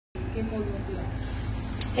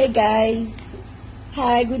Hey guys,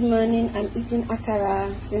 hi, good morning. I'm eating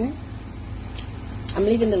akara. I'm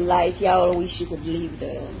living the life y'all wish you could live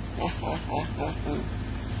though.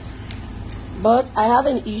 But I have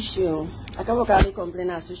an issue. I can't complain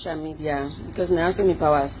on social media because now so me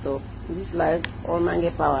power stop. This life, all man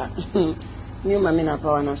get power. Me mama na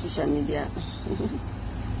power on social media.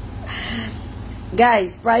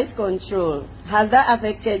 Guys, price control. Has that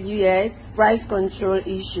affected you yet? Price control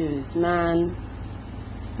issues, man.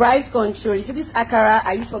 Price control. You see this akara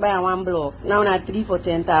I used to buy on one block. Now at 3 for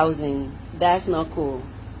 10,000. That's not cool.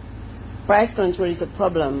 Price control is a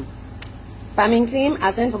problem. Palming cream.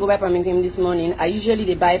 I sent for go buy palming cream this morning. I usually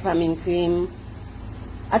they buy palming cream.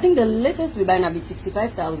 I think the latest we buy now be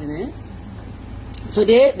 65,000.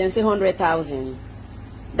 Today they say 100,000.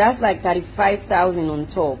 That's like 35,000 on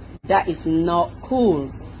top. That is not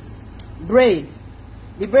cool. Braid.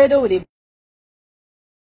 The braid with the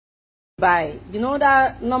buy. You know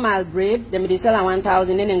that normal braid, they sell at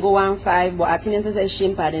 1,000, then go 1,500, but I think they say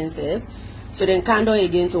shame per themselves. So then can do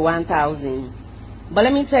again to 1,000. But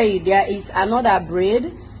let me tell you, there is another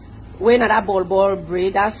braid. When that ball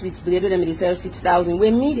braid, that sweet braid, they sell 6,000.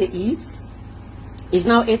 When me they eat, is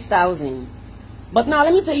now 8,000. But now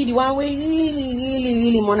let me tell you the one way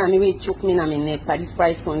really more me way choke me na my neck by this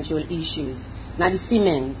price control issues. Now the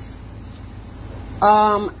cement.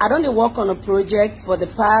 I don't work on a project for the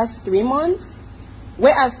past 3 months.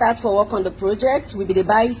 Where I start for work on the project, we be the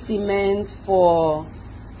buy cement for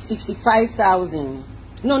 65,000.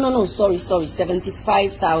 No, sorry,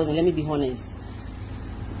 75,000. Let me be honest.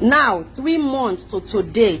 Now 3 months to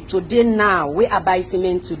today now, where I buy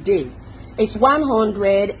cement today, it's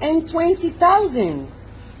 120,000.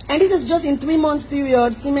 And this is just in 3 months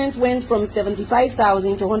period. Cement went from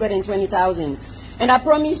 75,000 to 120,000. And I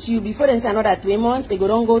promise you, before they say another 3 months, they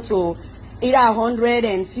don't go to either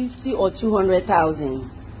 150 or 200,000.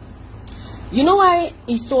 You know why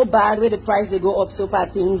it's so bad where the price they go up so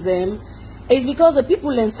bad things it's because the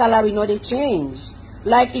people in salary know they change.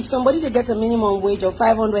 Like if somebody they get a minimum wage of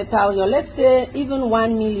 500,000, or let's say even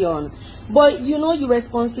 1 million, but you know your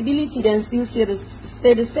responsibility then still stay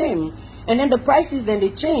the same. And then the prices then they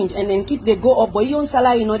change and then they go up, but your own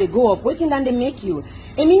salary you know they go up. Waiting then they make you.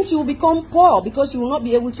 It means you will become poor because you will not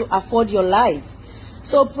be able to afford your life.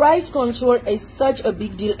 So price control is such a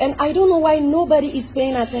big deal, and I don't know why nobody is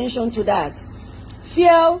paying attention to that.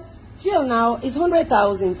 Fuel now is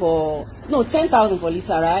 10,000 for 10,000 for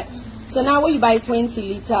liter, right? So now when you buy 20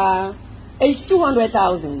 liter, it's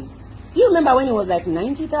 200,000. Do you remember when it was like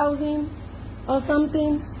 90,000 or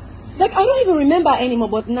something? Like I don't even remember anymore.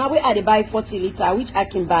 But now we are to buy 40 liter, which I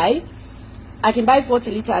can buy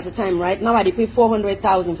 40 liter at a time, right? Now I pay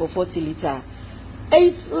 400,000 for 40 liter.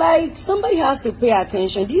 It's like somebody has to pay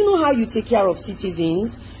attention. Do you know how you take care of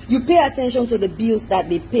citizens? You pay attention to the bills that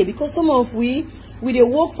they pay, because some of we they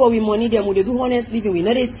work for we money, them we they do honest living. We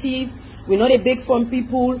not a thief, we not a beg from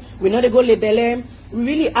people, we not a go label. We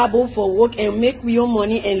really able for work and make we own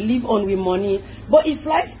money and live on we money. But if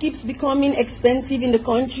life keeps becoming expensive in the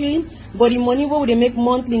country, but the money what they make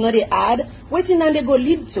monthly not they add, waiting and they go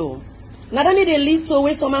lead to. Not only they lead to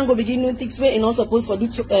where someone go begin new things where you're not supposed to do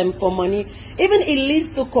for money. Even it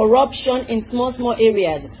leads to corruption in small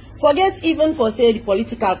areas. Forget even for say the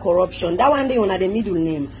political corruption. That one day on the middle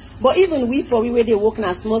name. But even we where they work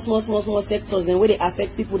in small sectors and where they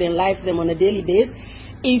affect people and lives them on a daily basis.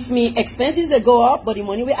 If me expenses they go up, but the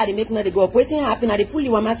money where they make now they go up, waiting happen, they pull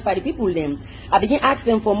you a match for the people them. I begin ask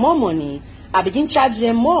them for more money. I begin charge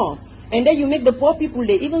them more. And then you make the poor people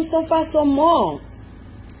they even suffer some more.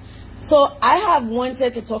 So I have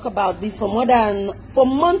wanted to talk about this for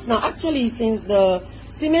months now. Actually, since the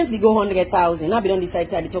cement we go 100,000. Now we don't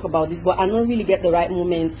decide to talk about this, but I don't really get the right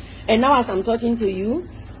moment. And now as I'm talking to you,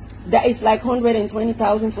 that is like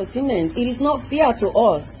 120,000 for cement. It is not fair to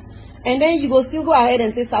us. And then you go still go ahead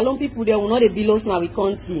and say salon people there will not below us now we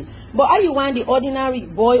can't see. But how you want the ordinary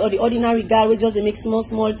boy or the ordinary girl we just they make small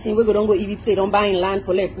thing we go don't go if they don't buy in land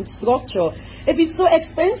for like with structure. If it's so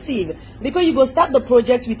expensive, because you go start the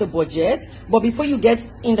project with a budget, but before you get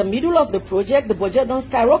in the middle of the project, the budget don't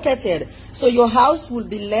skyrocketed. So your house will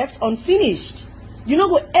be left unfinished. You not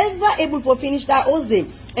go ever able to finish that house day.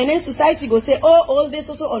 And then society go say, oh, all this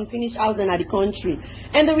also unfinished house in the country.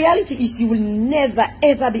 And the reality is you will never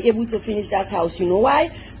ever be able to finish that house. You know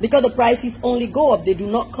why? Because the prices only go up, they do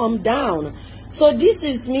not come down. So this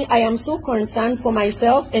is me. I am so concerned for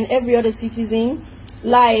myself and every other citizen.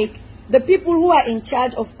 Like the people who are in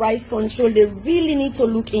charge of price control, they really need to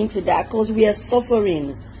look into that, because we are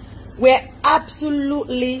suffering. We're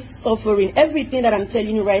absolutely suffering. Everything that I'm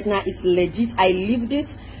telling you right now is legit. I lived it.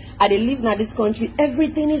 they live in this country,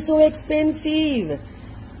 everything is so expensive.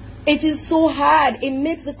 It is so hard. It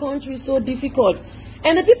makes the country so difficult.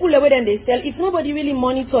 And the people that they sell, if nobody really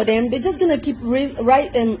monitor them, they're just going to keep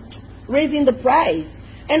raising the price.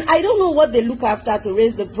 And I don't know what they look after to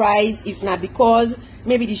raise the price, if not because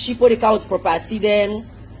maybe the ship or the couch property then,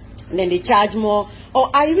 and then they charge more. Or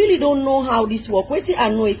I really don't know how this works. What I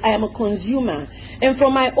know is I am a consumer. And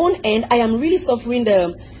from my own end, I am really suffering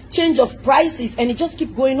the change of prices, and it just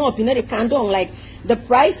keep going up. You know, they can't do. Like, the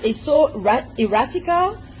price is so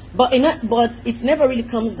erratical, but it never really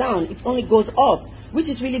comes down. It only goes up, which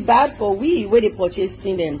is really bad for where they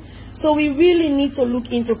purchasing them. So we really need to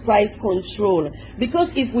look into price control,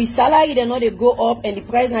 because if we salary they know they go up and the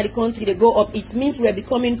price in the country they go up, it means we're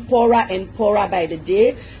becoming poorer and poorer by the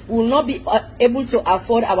day. We will not be able to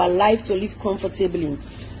afford our life to live comfortably.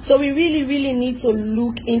 So we really need to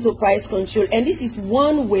look into price control, and this is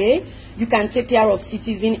one way you can take care of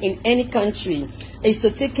citizens in any country, is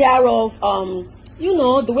to take care of you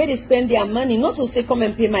know, the way they spend their money. Not to say come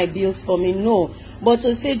and pay my bills for me, no, but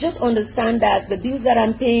to say just understand that the bills that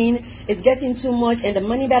I'm paying, it's getting too much, and the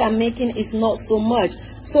money that I'm making is not so much.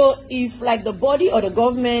 So if like the body or the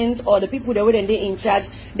government or the people that were in charge,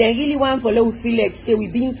 they really want for let feel like say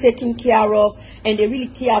we're being taken care of and they really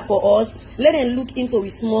care for us, let them look into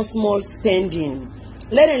with small spending.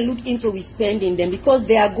 Let them look into with spending them, because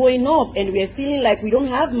they are going up and we're feeling like we don't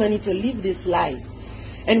have money to live this life.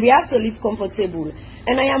 And we have to live comfortable.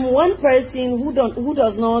 And I am one person who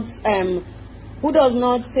does not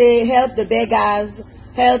say help the beggars,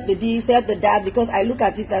 help the this, help the that, because I look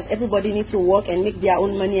at it as everybody needs to work and make their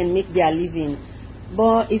own money and make their living.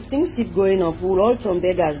 But if things keep going up, we will all turn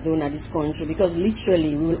beggars down at this country, because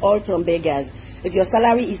literally we will all turn beggars. If your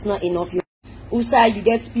salary is not enough, you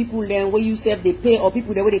get people then where you say they pay, or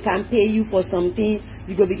people that way they can pay you for something,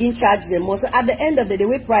 you go begin charge them more. So at the end of the day,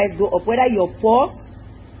 way price go up, whether you're poor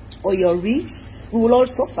or you're rich, we will all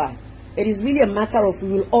suffer. It is really a matter of we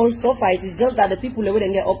will all suffer. It is just that the people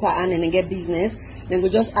that get upper hand and then get business, then go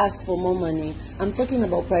just ask for more money. I'm talking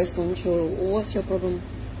about price control. What's your problem?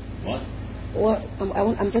 What?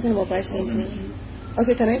 I'm talking about price control.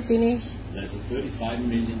 Okay, can I finish? There's a 35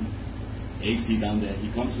 million AC down there. He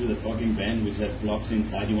comes with a fucking van which has blocks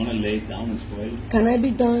inside. You want to lay it down and spoil it? Can I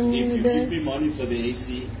be done with this? If you give me money for the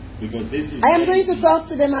AC, because this is... I am going to talk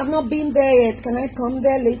to them. I've not been there yet. Can I come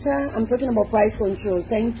there later? I'm talking about price control.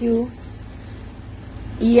 Thank you.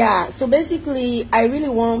 Yeah, so basically, I really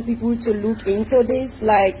want people to look into this.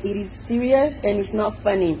 Like, it is serious and it's not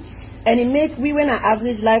funny. And it make we, when our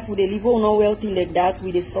average life would live on not wealthy like that,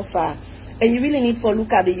 we they suffer. And you really need to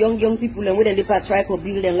look at the young people and when they try to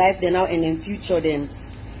build their life then now and then future them.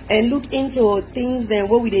 And look into things then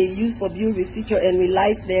what would they use for build with future and with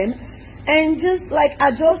life them. And just like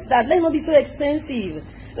adjust that. Let it not be so expensive.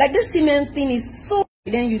 Like this cement thing is so,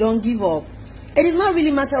 then you don't give up. It is not really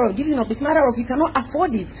a matter of giving up. It's a matter of you cannot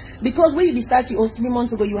afford it. Because when you started 3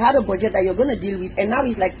 months ago, you had a budget that you're going to deal with. And now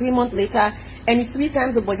it's like 3 months later and it's 3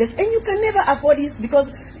 times the budget. And you can never afford this because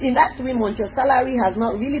in that 3 months, your salary has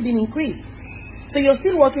not really been increased. So you're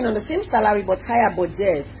still working on the same salary but higher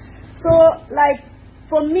budget. So like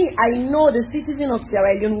for me, I know the citizens of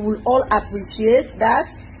Sierra Leone will all appreciate that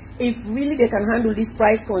if really they can handle this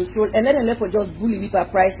price control and let them let for just bully with our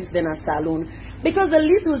prices then a salon. Because the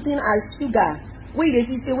little thing as sugar, where they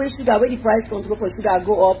see say where sugar, where the price control for sugar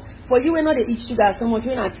go up, for you when not they eat sugar so much,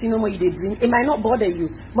 when not see no more you they drink, it might not bother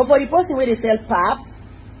you. But for the person where they sell pap,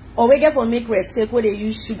 or we get for make rest cake where they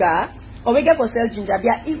use sugar, or we get for sell ginger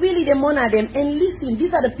beer, it really they monitor them. And listen,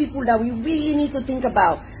 these are the people that we really need to think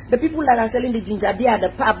about. The people that are selling the ginger beer, the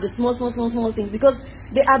pap, the small things, because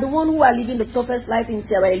they are the one who are living the toughest life in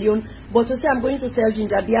Sierra Leone. But to say I'm going to sell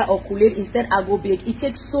ginger beer or Kool-Aid, instead I go big, it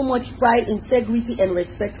takes so much pride, integrity, and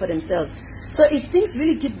respect for themselves. So if things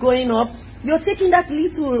really keep going up, you're taking that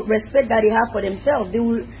little respect that they have for themselves. They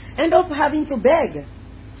will end up having to beg.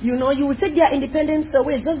 You know, you will take their independence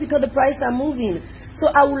away just because the prices are moving. So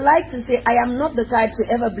I would like to say I am not the type to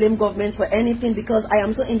ever blame government for anything because I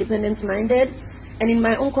am so independent-minded. And in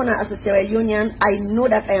my own corner as a Sierra Leonean, I know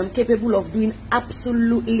that I am capable of doing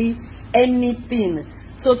absolutely anything.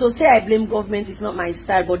 So to say I blame government is not my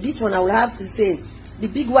style. But this one I will have to say, the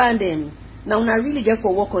big one then, now when I really get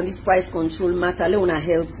for work on this price control matter, let me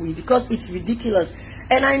help with because it's ridiculous.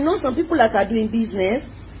 And I know some people that are doing business,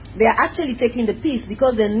 they are actually taking the piece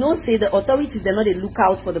because they know say the authorities, they're not a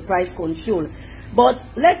lookout for the price control. But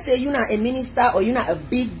let's say you're not a minister or you're not a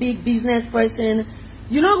big business person,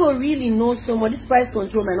 you're not going to really know so much. This price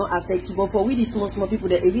control might not affect you, but for we the small people,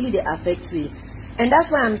 that it really they affect you. And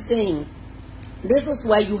that's why I'm saying, this is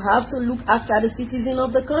why you have to look after the citizen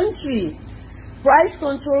of the country. Price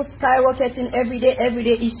control skyrocketing every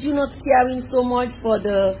day. Is you not caring so much for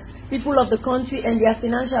the people of the country and their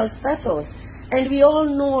financial status? And we all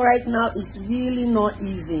know right now it's really not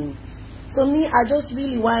easy. So me, I just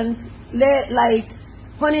really want,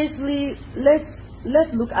 honestly, let's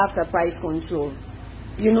look after price control.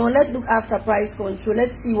 You know, let's look after price control.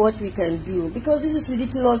 Let's see what we can do, because this is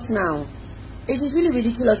ridiculous now. It is really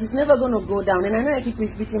ridiculous. It's never going to go down. And I know I keep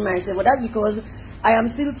repeating myself, but that's because I am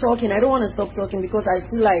still talking. I don't want to stop talking because I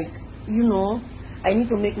feel like, you know, I need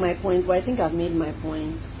to make my point. But I think I've made my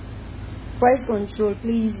point. Price control,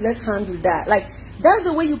 please, let's handle that. Like, that's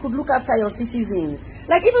the way you could look after your citizens.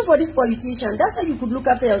 Like, even for this politician, that's how you could look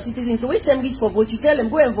after your citizens. So wait till them reach for vote, you tell them,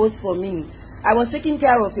 go and vote for me. I was taking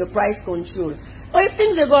care of your price control. Or if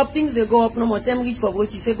things they go up, no more time reach for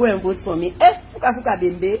vote, you say, go and vote for me. Fuka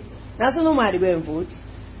bembe. Now so no matter go and vote.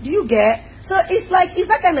 Do you get? So it's like, it's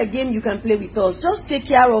that kind of game you can play with us. Just take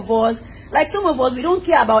care of us. Like some of us, we don't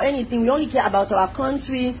care about anything. We only care about our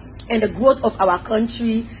country and the growth of our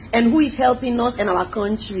country and who is helping us in our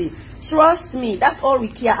country. Trust me, that's all we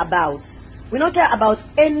care about. We don't care about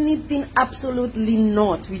anything, absolutely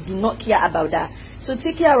not. We do not care about that. So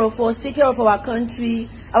take care of us, take care of our country,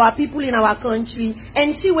 our people in our country,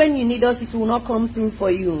 and see when you need us, it will not come through for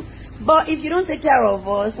you. But if you don't take care of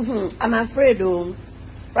us, I'm afraid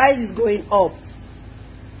price is going up.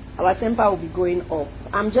 Our temper will be going up.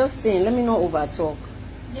 I'm just saying, let me not over talk.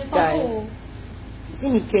 Guys, see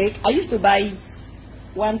me cake. I used to buy it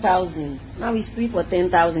 1,000. Now it's 3 for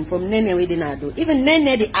 10,000 from Nene we didn't do. Even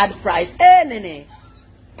Nene they add price. Hey Nene.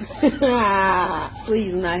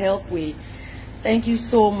 Please now help me. Thank you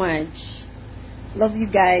so much. Love you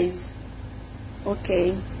guys.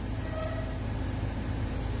 Okay.